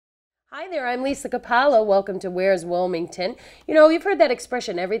Hi there, I'm Lisa Capallo. Welcome to Where's Wilmington. You know, you've heard that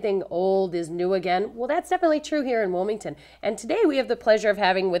expression, everything old is new again. Well, that's definitely true here in Wilmington. And today we have the pleasure of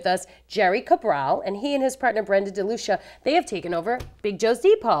having with us Gerry Cabral, and he and his partner Brenda DeLucia, they have taken over Big Joe's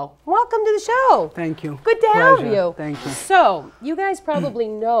Depot. Welcome to the show. Thank you. Good to have you. Thank you. So, you guys probably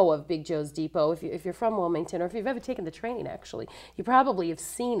know of Big Joe's Depot if you're from Wilmington, or if you've ever taken the training actually. You probably have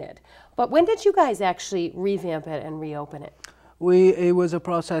seen it. But when did you guys actually revamp it and reopen it? It was a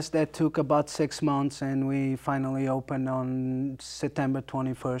process that took about 6 months, and we finally opened on September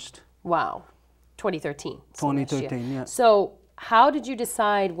 21st. Wow, 2013. 2013, yeah. So how did you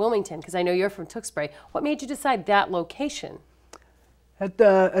decide Wilmington? Because I know you're from Tewksbury. What made you decide that location?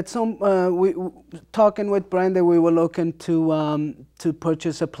 Talking with Brenda, we were looking to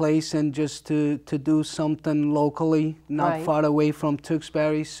purchase a place and just to do something locally, not far away from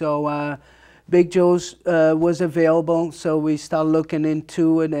Tewksbury. So Big Joe's was available, so we start looking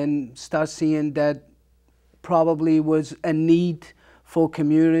into it and start seeing that probably was a need for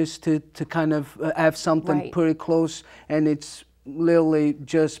commuters to kind of have something pretty close, and it's literally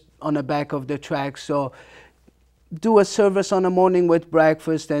just on the back of the track. So do a service on the morning with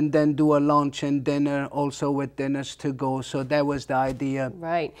breakfast, and then do a lunch and dinner also with dinners to go. So that was the idea.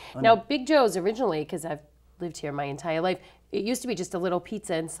 Right. Now, Big Joe's originally, because I've lived here my entire life, it used to be just a little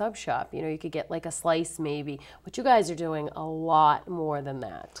pizza and sub shop. You know, you could get like a slice maybe, but you guys are doing a lot more than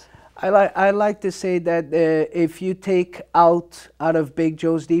that. I like to say that if you take out of Big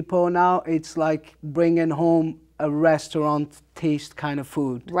Joe's Depot now, it's like bringing home a restaurant taste kind of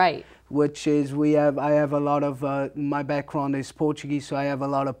food. Right. Which is, I have a lot of, my background is Portuguese, so I have a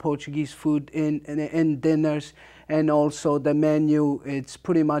lot of Portuguese food in dinners, and also the menu, it's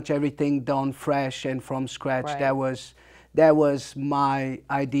pretty much everything done fresh and from scratch. Right. That was my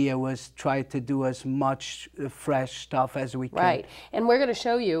idea, was try to do as much fresh stuff as we can. Right, and we're going to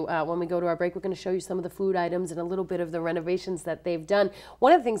show you, when we go to our break, we're going to show you some of the food items and a little bit of the renovations that they've done.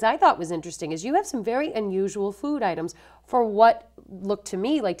 One of the things I thought was interesting is you have some very unusual food items for what looked to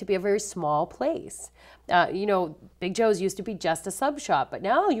me like to be a very small place. You know, Big Joe's used to be just a sub shop, but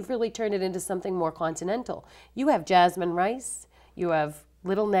now you've really turned it into something more continental. You have jasmine rice, you have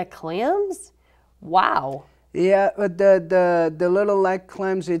little neck clams. Wow. Yeah, but the little neck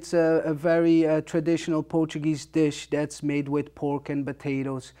clams, it's a very traditional Portuguese dish that's made with pork and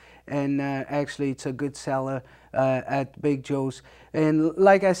potatoes, and actually it's a good seller at Big Joe's. And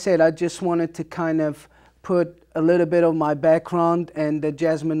like I said, I just wanted to kind of put a little bit of my background, and the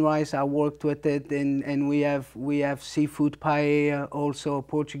jasmine rice, I worked with it, and we have seafood paella, also a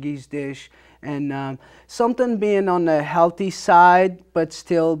Portuguese dish, and something being on the healthy side but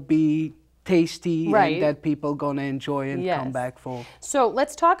still be tasty, and that people gonna enjoy and come back for. So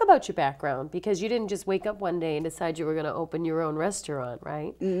let's talk about your background, because you didn't just wake up one day and decide you were going to open your own restaurant,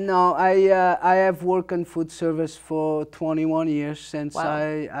 right? No, I have worked in food service for 21 years since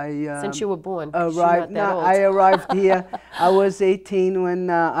since you were born. Arrived. No, I arrived here. I was 18 when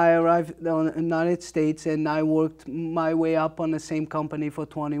I arrived in the United States, and I worked my way up on the same company for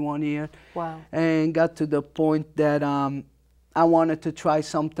 21 years. Wow. And got to the point that I wanted to try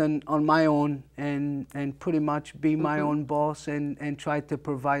something on my own, and pretty much be my own boss, and try to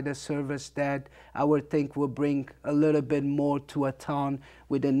provide a service that I would think would bring a little bit more to a town.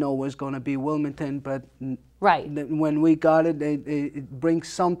 We didn't know it was going to be Wilmington, but when we got it, it brings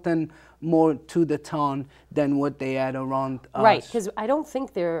something more to the town than what they had around us. Right, because I don't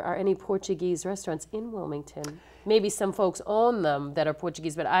think there are any Portuguese restaurants in Wilmington. Maybe some folks own them that are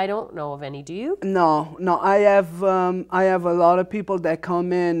Portuguese, but I don't know of any. Do you? No. I have a lot of people that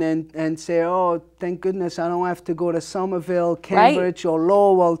come in and say, "Oh, thank goodness I don't have to go to Somerville, Cambridge, or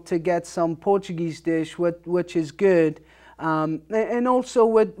Lowell to get some Portuguese dish," which is good. And also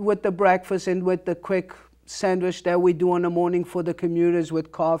with the breakfast and with the quick sandwich that we do in the morning for the commuters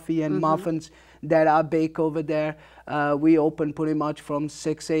with coffee and muffins that I bake over there. We open pretty much from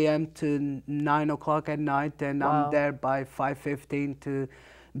 6 a.m. to 9 o'clock at night, and I'm there by 5:15 to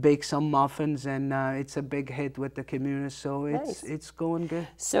bake some muffins, and it's a big hit with the commuters, so it's going good.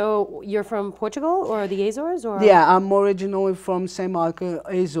 So you're from Portugal or the Azores? Or? Yeah, I'm originally from St. Marco,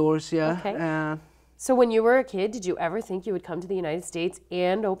 Azores, yeah. Okay. So when you were a kid, did you ever think you would come to the United States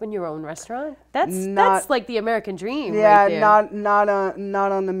and open your own restaurant? That's like the American dream, right there. Not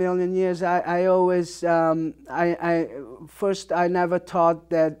on a million years. I always first I never thought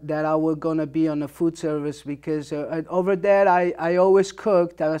that I was gonna be on a food service, because over there I always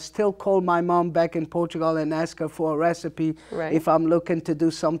cooked. I still call my mom back in Portugal and ask her for a recipe if I'm looking to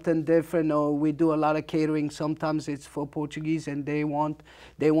do something different, or we do a lot of catering. Sometimes it's for Portuguese and they want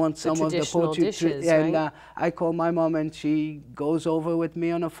some of the Portuguese dishes, and I call my mom and she goes over with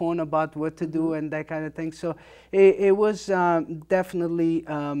me on the phone about what to do and that kind of thing. So it was definitely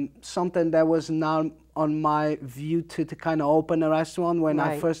something that was not on my view to kind of open a restaurant when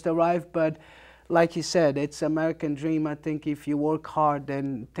I first arrived, but like you said, it's American dream. I think if you work hard,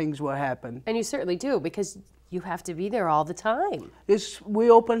 then things will happen. And you certainly do, because you have to be there all the time. We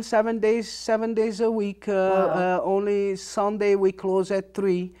open 7 days a week. Only Sunday we close at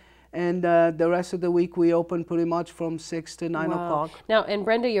 3. And the rest of the week we open pretty much from 6 to 9 o'clock. Now, and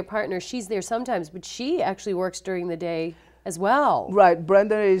Brenda, your partner, she's there sometimes, but she actually works during the day as well. Right.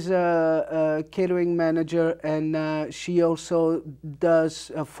 Brenda is a catering manager, and she also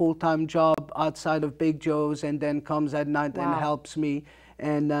does a full-time job outside of Big Joe's, and then comes at night and helps me.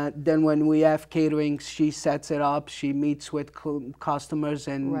 And then when we have catering, she sets it up. She meets with customers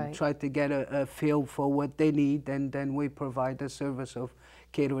and try to get a feel for what they need, and then we provide the service of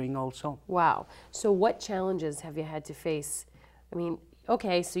catering also. Wow. So what challenges have you had to face? I mean,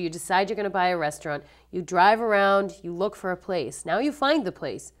 okay, so you decide you're going to buy a restaurant. You drive around, you look for a place. Now you find the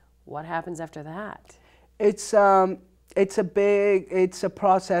place. What happens after that? It's a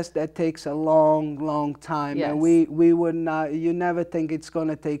process that takes a long time. Yes. And we would not, you never think it's going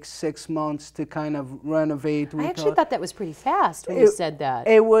to take 6 months to kind of renovate. I actually thought that was pretty fast when you said that.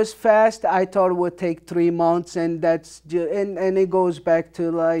 It was fast. I thought it would take 3 months, and that's and it goes back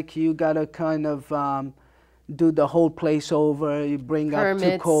to, like, you got to kind of do the whole place over. You bring permits,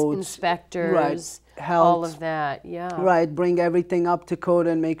 up to codes, inspectors, health, all of that. Right, bring everything up to code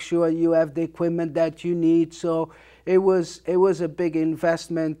and make sure you have the equipment that you need. So it was a big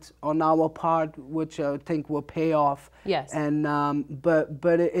investment on our part, which I think will pay off. Yes. And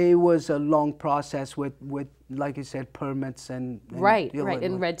but it was a long process with like you said, permits and right,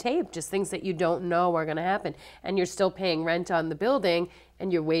 and red tape, just things that you don't know are going to happen, and you're still paying rent on the building,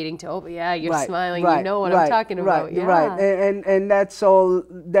 and you're waiting to open. Yeah, you're smiling. You know what I'm talking about. Right. And that's all.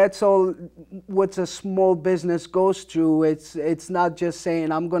 That's all. What a small business goes through. It's not just saying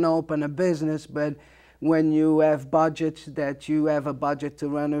I'm going to open a business, but when you have budgets, that you have a budget to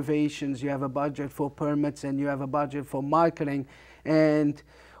renovations, you have a budget for permits, and you have a budget for marketing. And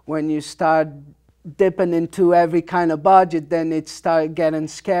when you start dipping into every kind of budget, then it started getting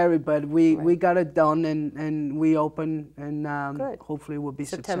scary. But we got it done, and we open, and hopefully we'll be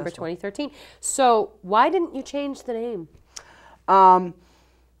September successful. 2013. So why didn't you change the name? I'm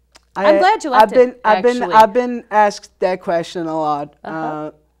glad you left it. I've been asked that question a lot.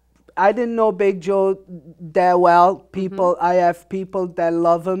 I didn't know Big Joe that well. I have people that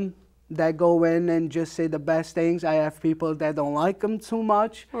love him, that go in and just say the best things. I have people that don't like him too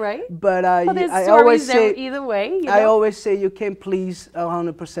much. Right. But I always say either way. You know? I always say you can't please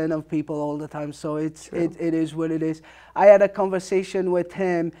 100% of people all the time. So it is what it is. I had a conversation with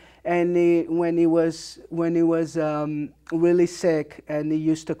him, and when he was really sick, and he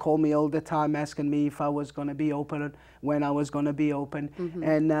used to call me all the time asking me if I was going to be open, when I was going to be open.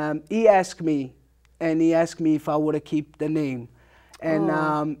 And he asked me if I would keep the name.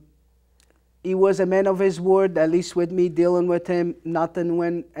 And he was a man of his word, at least with me dealing with him. Nothing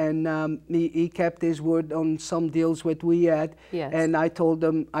went, and he kept his word on some deals that we had. Yes. And I told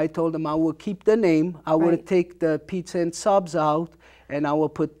him I would keep the name. I would take the pizza and subs out, and I will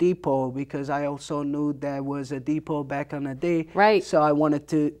put Depot, because I also knew there was a Depot back in the day. Right. So I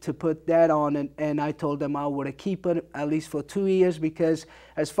wanted to put that on, and I told them I would keep it at least for 2 years, because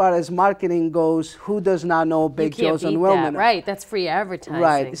as far as marketing goes, who does not know Big Joe's in Wilmington? Right, that's free advertising.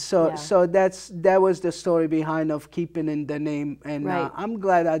 Right. So that was the story behind of keeping in the name, and I'm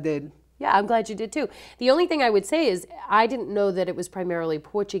glad I did. Yeah, I'm glad you did too. The only thing I would say is I didn't know that it was primarily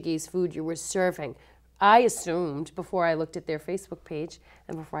Portuguese food you were serving. I assumed, before I looked at their Facebook page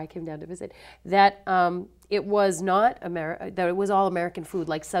and before I came down to visit, that it was not that it was all American food,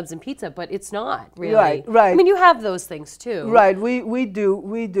 like subs and pizza, but it's not really. Right. I mean, you have those things too. Right. We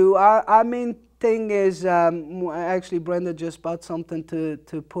do. Our main thing is actually Brenda just bought something to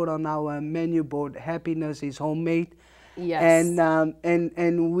put on our menu board. Happiness is homemade. Yes. And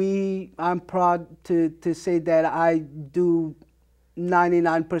I'm proud to say that I do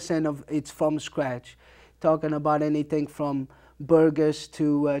 99% of it's from scratch. Talking about anything from burgers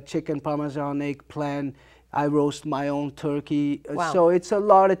to chicken parmesan, eggplant. I roast my own turkey. Wow. So it's a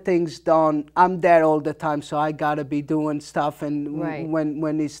lot of things done. I'm there all the time, so I gotta be doing stuff. And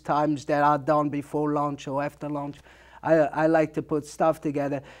when it's times that are done before lunch or after lunch, I like to put stuff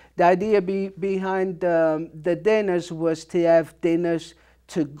together. The idea behind the dinners was to have dinners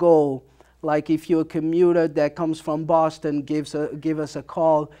to go. Like if you're a commuter that comes from Boston, give us a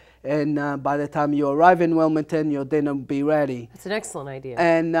call, and by the time you arrive in Wilmington, your dinner will be ready. That's an excellent idea.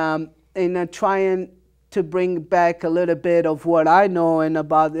 And trying to bring back a little bit of what I know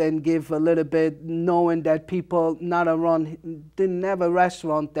and give a little bit, knowing that people not around, didn't have a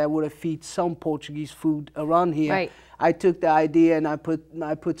restaurant that would have feed some Portuguese food around here. Right. I took the idea and I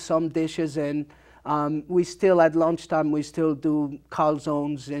put some dishes in. We still at lunchtime we still do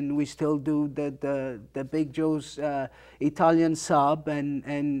calzones, and we still do the Big Joe's Italian sub,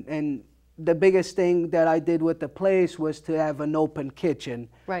 and the biggest thing that I did with the place was to have an open kitchen,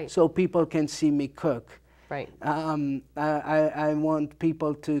 right, so people can see me cook. Right. I want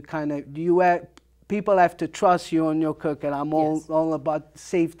people to kind of, people have to trust you on your cooking. I'm all about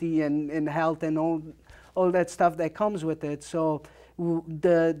safety and health and all that stuff that comes with it. So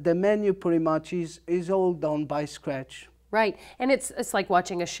the menu pretty much is all done by scratch. Right, and it's like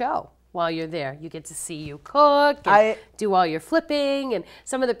watching a show. While you're there, you get to see you cook and do all your flipping, and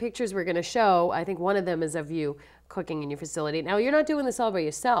some of the pictures we're going to show, I think one of them is of you cooking in your facility. Now, you're not doing this all by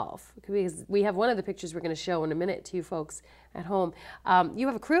yourself, because we have one of the pictures we're going to show in a minute to you folks at home. You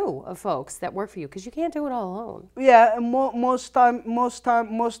have a crew of folks that work for you, because you can't do it all alone. Yeah, most time,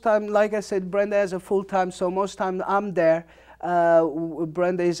 like I said, Brenda has a full-time, so most time I'm there.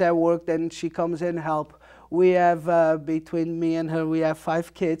 Brenda is at work, then she comes in and help. We have, between me and her, we have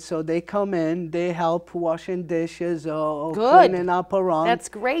 5 kids, so they come in, they help washing dishes or cleaning up around. That's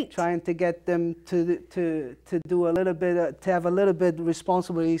great. Trying to get them to do a little bit, to have a little bit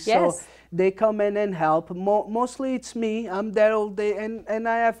responsibility. Yes. So they come in and help. Mostly it's me. I'm there all day, and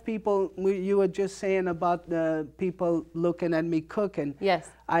I have people. You were just saying about the people looking at me cooking. Yes.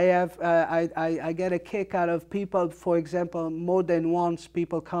 I have. I get a kick out of people. For example, more than once,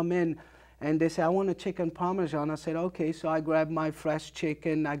 people come in and they say, I want a chicken parmesan. I said, okay. So I grab my fresh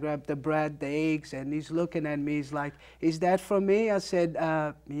chicken, I grab the bread, the eggs, and he's looking at me. He's like, is that for me? I said,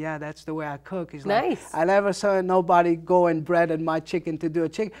 yeah, that's the way I cook. He's nice. Like, I never saw nobody go and breaded my chicken to do a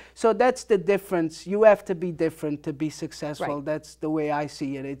chicken. So that's the difference. You have to be different to be successful. Right. That's the way I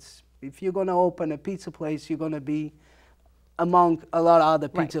see it. It's, if you're gonna open a pizza place, you're gonna be among a lot of other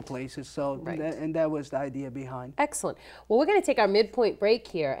pizza places. So, and that was the idea behind. Excellent. Well, we're going to take our midpoint break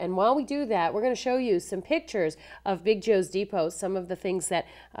here, and while we do that, we're going to show you some pictures of Big Joe's Depot, some of the things that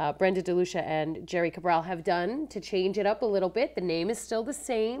Brenda DeLucia and Gerry Cabral have done to change it up a little bit. The name is still the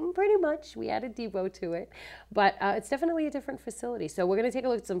same, pretty much. We added Depot to it, but it's definitely a different facility. So we're going to take a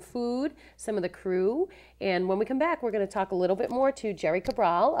look at some food, some of the crew, and when we come back, we're going to talk a little bit more to Gerry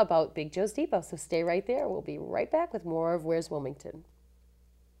Cabral about Big Joe's Depot. So stay right there. We'll be right back with more of Where's Wilmington.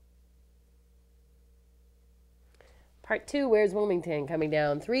 Part 2, Where's Wilmington? Coming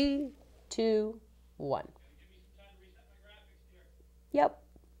down. 3, 2, 1. Yep.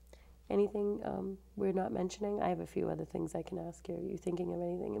 Anything we're not mentioning? I have a few other things I can ask you. Are you thinking of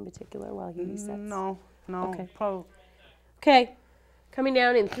anything in particular while he resets? No. Okay. Probably. Okay. Coming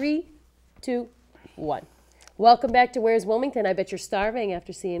down in 3, 2, 1. Welcome back to Where's Wilmington. I bet you're starving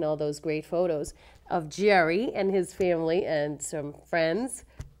after seeing all those great photos of Gerry and his family and some friends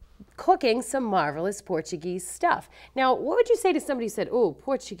cooking some marvelous Portuguese stuff. Now, what would you say to somebody who said, oh,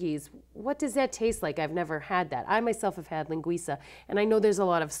 Portuguese, what does that taste like? I've never had that. I myself have had linguiça, and I know there's a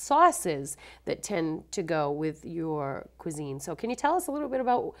lot of sauces that tend to go with your cuisine. So can you tell us a little bit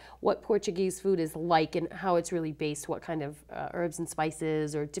about what Portuguese food is like and how it's really based, what kind of herbs and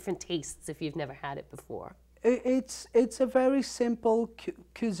spices or different tastes if you've never had it before? It's a very simple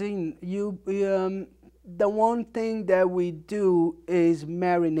cuisine. The one thing that we do is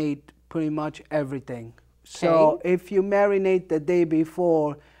marinate pretty much everything. So if you marinate the day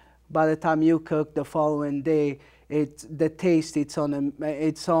before, by the time you cook the following day, the taste it's on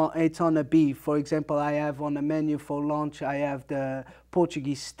a beef. For example, I have on the menu for lunch, I have the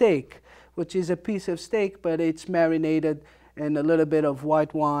Portuguese steak, which is a piece of steak, but it's marinated in a little bit of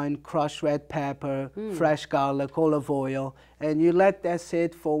white wine, crushed red pepper, fresh garlic, olive oil, and you let that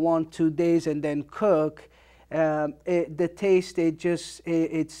sit for 1-2 days and then cook. The taste,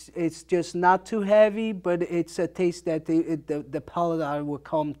 it's just not too heavy, but it's a taste that the palate will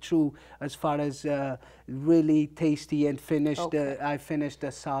come through as far as really tasty and finished. I finished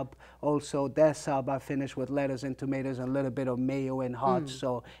the sub also. That sub I finished with lettuce and tomatoes and a little bit of mayo and hot,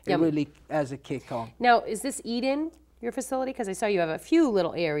 so it really has a kick on. Now, is this eat-in your facility? Because I saw you have a few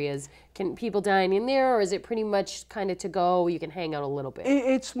little areas Can people dine in there, or is it pretty much kind of to go? You can hang out a little bit.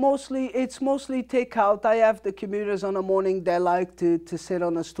 It's mostly takeout. I have the commuters on the morning that like to sit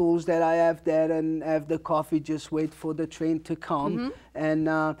on the stools that I have there and have the coffee, just wait for the train to come. And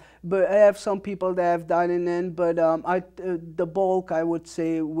but I have some people that have dining in, but the bulk I would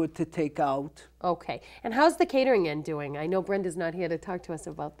say would to take out. Okay. And how's the catering end doing? I know Brenda's not here to talk to us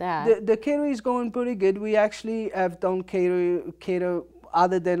about that. The catering is going pretty good. We actually have done cater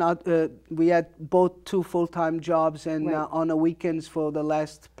other than we had both 2 full-time jobs, and Right. On the weekends for the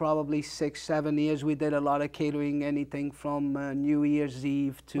last probably 6-7 years we did a lot of catering, anything from New Year's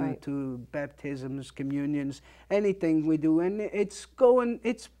Eve to Right. to baptisms, communions, anything we do, and it's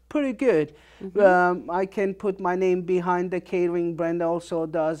pretty good. I can put my name behind the catering. Brenda also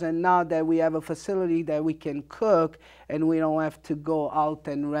does, and now that we have a facility that we can cook and we don't have to go out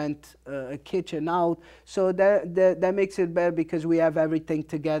and rent a kitchen out, so that makes it better because we have everything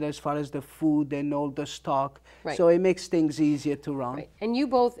together as far as the food and all the stock. Right. So it makes things easier to run. Right. And you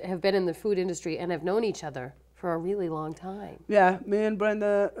both have been in the food industry and have known each other for a really long time. Yeah, me and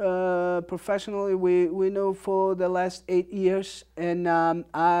Brenda, professionally, we know for the last 8 years, and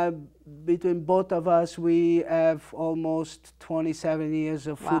between both of us, we have almost 27 years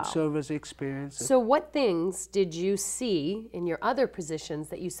of Wow. food service experience. So what things did you see in your other positions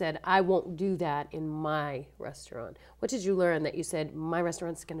that you said, I won't do that in my restaurant? What did you learn that you said, my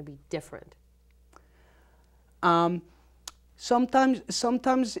restaurant's going to be different?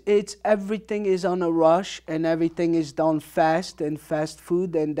 Sometimes it's everything is on a rush and everything is done fast and fast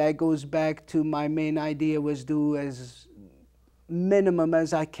food, and that goes back to my main idea was do as minimum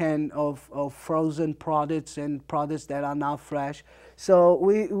as I can of frozen products and products that are not fresh. So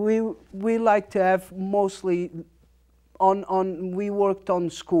we like to have mostly we worked on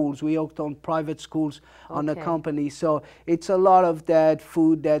schools. We worked on private schools on the Okay. company. So it's a lot of that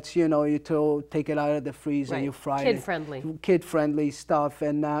food that's, you take it out of the freezer and Right. you fry it. Kid-friendly. Kid-friendly stuff.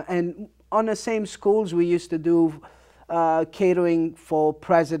 And on the same schools, we used to do catering for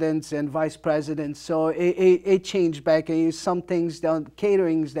presidents and vice presidents. So it changed back. And some things,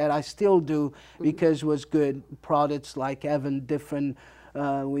 caterings that I still do because was good. Products like having different.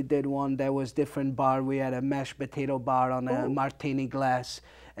 We did one that was different bar. We had a mashed potato bar on a martini glass,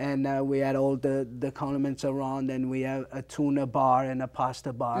 and we had all the condiments around, and we have a tuna bar and a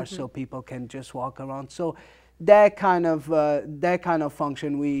pasta bar, so people can just walk around. So that kind of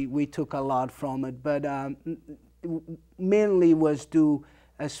function we took a lot from it, but mainly was do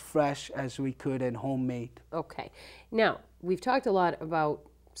as fresh as we could and homemade. Okay. Now, we've talked a lot about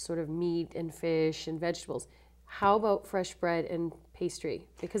sort of meat and fish and vegetables. How about fresh bread and pastry?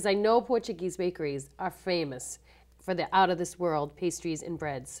 Because I know Portuguese bakeries are famous for the out-of-this-world pastries and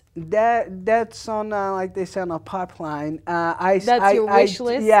breads. That's on, like they say, on a pipeline. That's your wish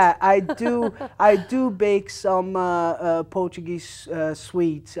list? Yeah, I do. I do bake some Portuguese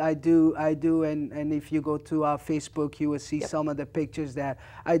sweets. I do, and if you go to our Facebook, you will see some of the pictures that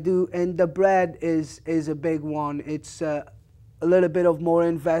I do. And the bread is a big one. It's a little bit of more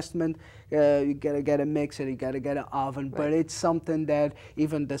investment. You gotta get a mixer, you gotta get an oven, but it's something that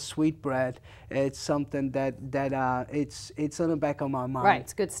even the sweet bread, it's something that it's on the back of my mind. Right,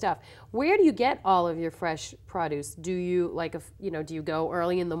 it's good stuff. Where do you get all of your fresh produce? Do you do you go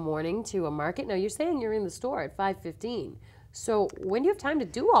early in the morning to a market? Now you're saying you're in the store at 5:15. So when do you have time to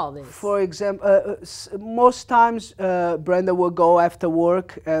do all this? For example, most times Brenda will go after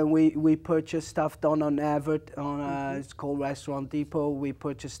work, and we purchase stuff done on Everett, it's called Restaurant Depot. We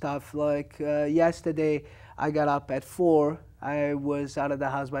purchase stuff like yesterday I got up at 4. I was out of the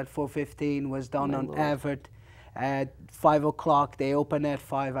house by 4:15, was down on Everett. At 5 o'clock, they opened at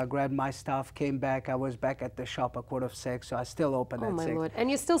 5. I grabbed my stuff, came back. I was back at the shop at 5:45, so I still open at 6. Oh my Lord! And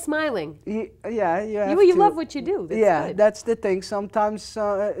you're still smiling. Yeah, You love what you do. That's good. That's the thing. Sometimes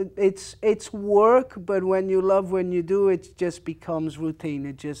it's work, but when you love when you do, it just becomes routine.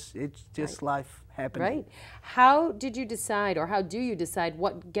 It's just life happening. Right. How did you decide, or how do you decide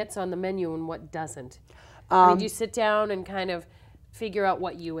what gets on the menu and what doesn't? I mean, do you sit down and kind of figure out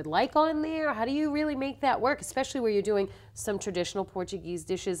what you would like on there? How do you really make that work, especially where you're doing some traditional Portuguese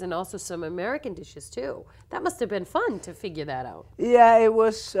dishes and also some American dishes too? That must have been fun to figure that out. Yeah, it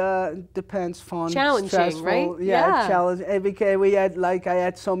was, depends, fun, challenging, stressful. right? Yeah, challenging. Because I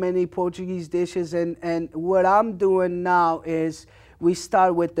had so many Portuguese dishes, and what I'm doing now is we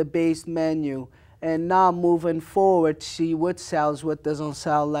start with the base menu, and now moving forward, see what sells, what doesn't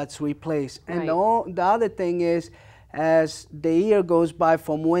sell, let's replace. And the other thing is, as the year goes by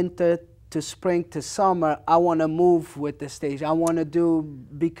from winter to spring to summer, I want to move with the stage. I want to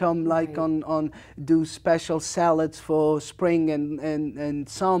become like do special salads for spring and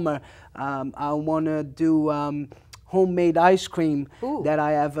summer. I want to do homemade ice cream. Ooh. That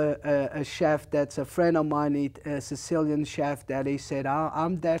I have a chef that's a friend of mine, a Sicilian chef, that he said,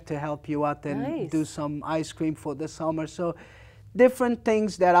 I'm there to help you out and do some ice cream for the summer. So different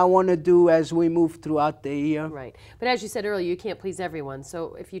things that I want to do as we move throughout the year. Right. But as you said earlier, you can't please everyone.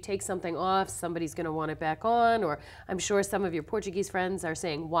 So if you take something off, somebody's going to want it back on, or I'm sure some of your Portuguese friends are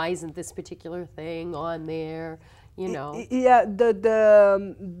saying, why isn't this particular thing on there? You know. Yeah,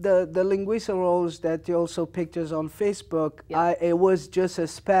 the linguiça rolls that you also pictures on Facebook, it was just a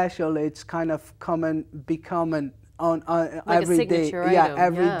special. It's kind of becoming on like every day. Item.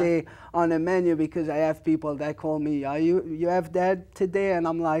 Every day on a menu, because I have people that call me, you have that today? And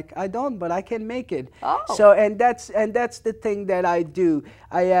I'm like, I don't, but I can make it. Oh. So and that's the thing that I do.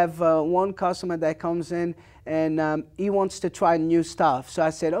 I have one customer that comes in and he wants to try new stuff. So I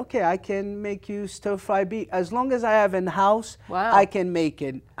said, okay, I can make you stir-fry beef. As long as I have in-house, I can make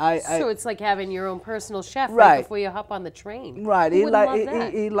it. So it's like having your own personal chef right before you hop on the train. Right.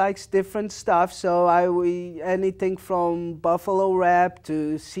 He likes different stuff. So anything from buffalo wrap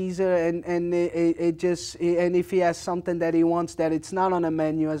to Caesar, and if he has something that he wants that it's not on a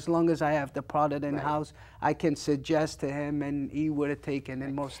menu, as long as I have the product in-house, I can suggest to him and he would have taken,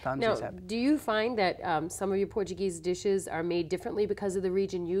 and most times now, it's happened. Do you find that some of your Portuguese dishes are made differently because of the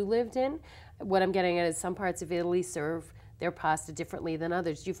region you lived in? What I'm getting at is some parts of Italy serve their pasta differently than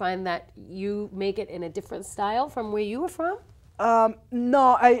others. Do you find that you make it in a different style from where you were from?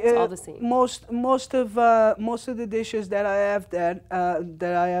 No, it's all the same. Most of the dishes that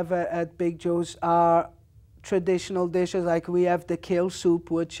I have at Big Joe's are traditional dishes. Like we have the kale soup,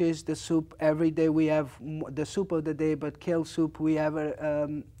 which is the soup every day. We have the soup of the day, but kale soup we have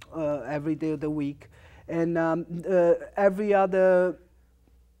every day of the week. And every other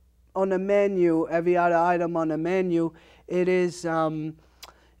on the menu, every other item on the menu, it is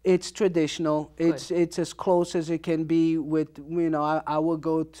it's traditional. It's as close as it can be. With I will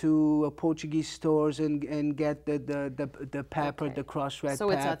go to Portuguese stores and get the pepper, the crushed red pepper. So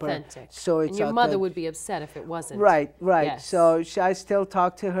it's authentic. So it's and your mother would be upset if it wasn't. Right. Yes. So I still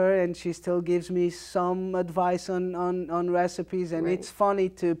talk to her, and she still gives me some advice on recipes, and it's funny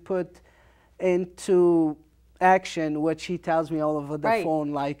to put into action what she tells me all over the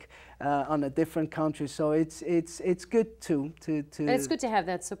phone, like on a different country. So it's good to and it's good to have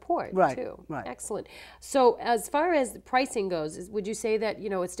that support too. Right. Excellent. So as far as pricing goes, would you say that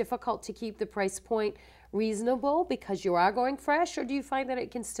it's difficult to keep the price point reasonable because you are going fresh, or do you find that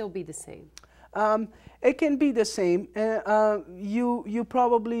it can still be the same? It can be the same. You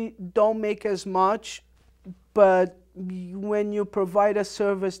probably don't make as much, but when you provide a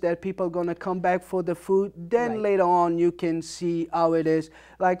service that people are going to come back for the food, then later on you can see how it is.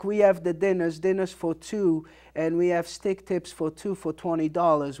 Like we have the dinners for two, and we have stick tips for two for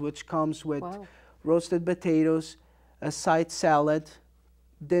 $20, which comes with roasted potatoes, a side salad,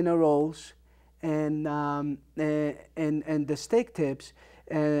 dinner rolls, and the stick tips.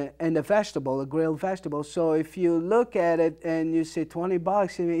 And a vegetable, a grilled vegetable. So if you look at it and you say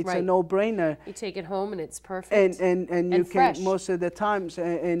 $20, it's a no-brainer. You take it home and it's perfect. And you fresh. can most of the times,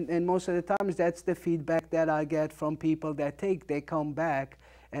 and most of the times that's the feedback that I get from people that they come back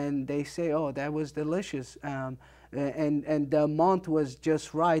and they say, oh, that was delicious, and the amount was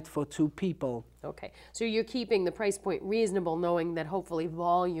just right for two people. Okay, so you're keeping the price point reasonable, knowing that hopefully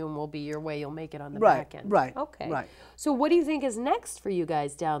volume will be your way you'll make it on the back end. Right. Okay. Right. So what do you think is next for you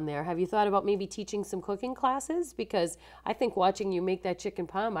guys down there? Have you thought about maybe teaching some cooking classes? Because I think watching you make that chicken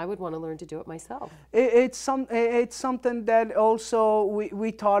parm, I would want to learn to do it myself. It's something that also we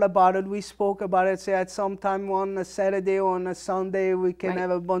thought about it. We spoke about it. Say at some time on a Saturday or on a Sunday we can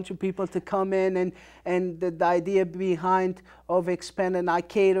have a bunch of people to come in, and the idea behind of expanding our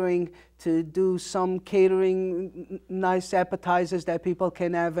catering to do some catering, nice appetizers that people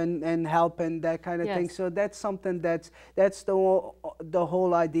can have and help and that kind of thing. So that's something that's the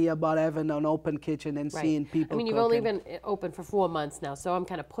whole idea about having an open kitchen and seeing people. I mean, you've only been open for 4 months now, so I'm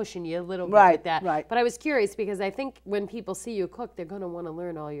kind of pushing you a little bit with that. Right. But I was curious because I think when people see you cook, they're going to want to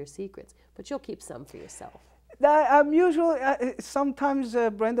learn all your secrets, but you'll keep some for yourself. I'm usually, sometimes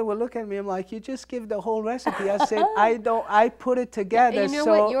Brenda will look at me, I'm like, you just give the whole recipe. I said, I put it together. And you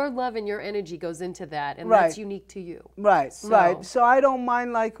know what, your love and your energy goes into that, and that's unique to you. Right. So I don't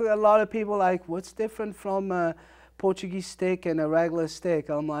mind, like a lot of people, like, what's different from Portuguese steak and a regular steak.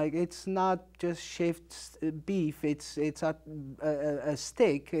 I'm like, it's not just shaved beef. It's a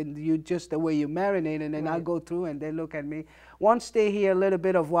steak, and you just the way you marinate it. And I go through, and they look at me. Once they hear a little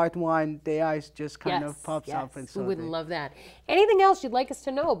bit of white wine, their eyes just kind of pops up. And so we would love that. Anything else you'd like us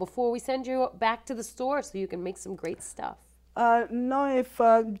to know before we send you back to the store so you can make some great stuff? No, if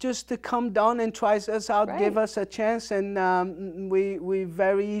just to come down and try us out, give us a chance, and we're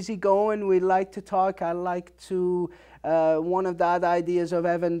very easygoing. We like to talk. I like to. One of the other ideas of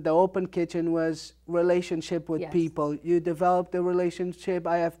having the open kitchen was relationship with people. You develop the relationship.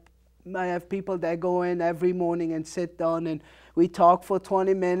 I have people that go in every morning and sit down, and we talk for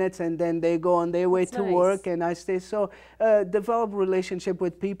 20 minutes, and then they go on their way to work, and I stay. So develop relationship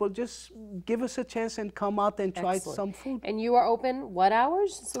with people. Just give us a chance and come out and try some food. And you are open what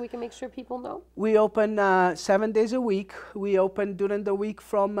hours, so we can make sure people know? We open 7 days a week. We open during the week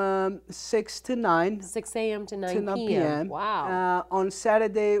from 6 to 9. 6 a.m. to 9 p.m. Wow. On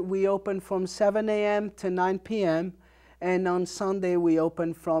Saturday, we open from 7 a.m. to 9 p.m. And on Sunday, we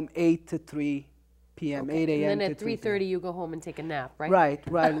open from 8 to 3 p.m., 8 a.m. And then at 3:30, you go home and take a nap, right? Right.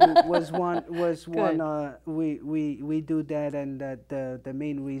 We do that, and the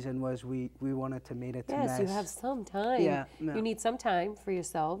main reason was we wanted to make it to Mass. Yes, you have some time. Yeah. You need some time for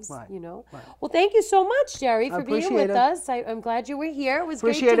yourselves, you know. Right. Well, thank you so much, Gerry, for being with us. I'm glad you were here. It was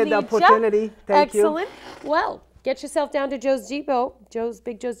great to meet you. Appreciated the opportunity. Thank you. Excellent. Well, get yourself down to Joe's Depot,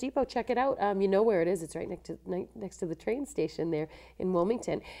 Big Joe's Depot. Check it out. You know where it is. It's right next to the train station there in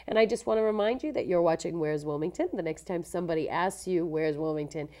Wilmington. And I just want to remind you that you're watching Where's Wilmington. The next time somebody asks you Where's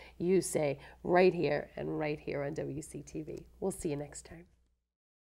Wilmington, you say right here and right here on WCTV. We'll see you next time.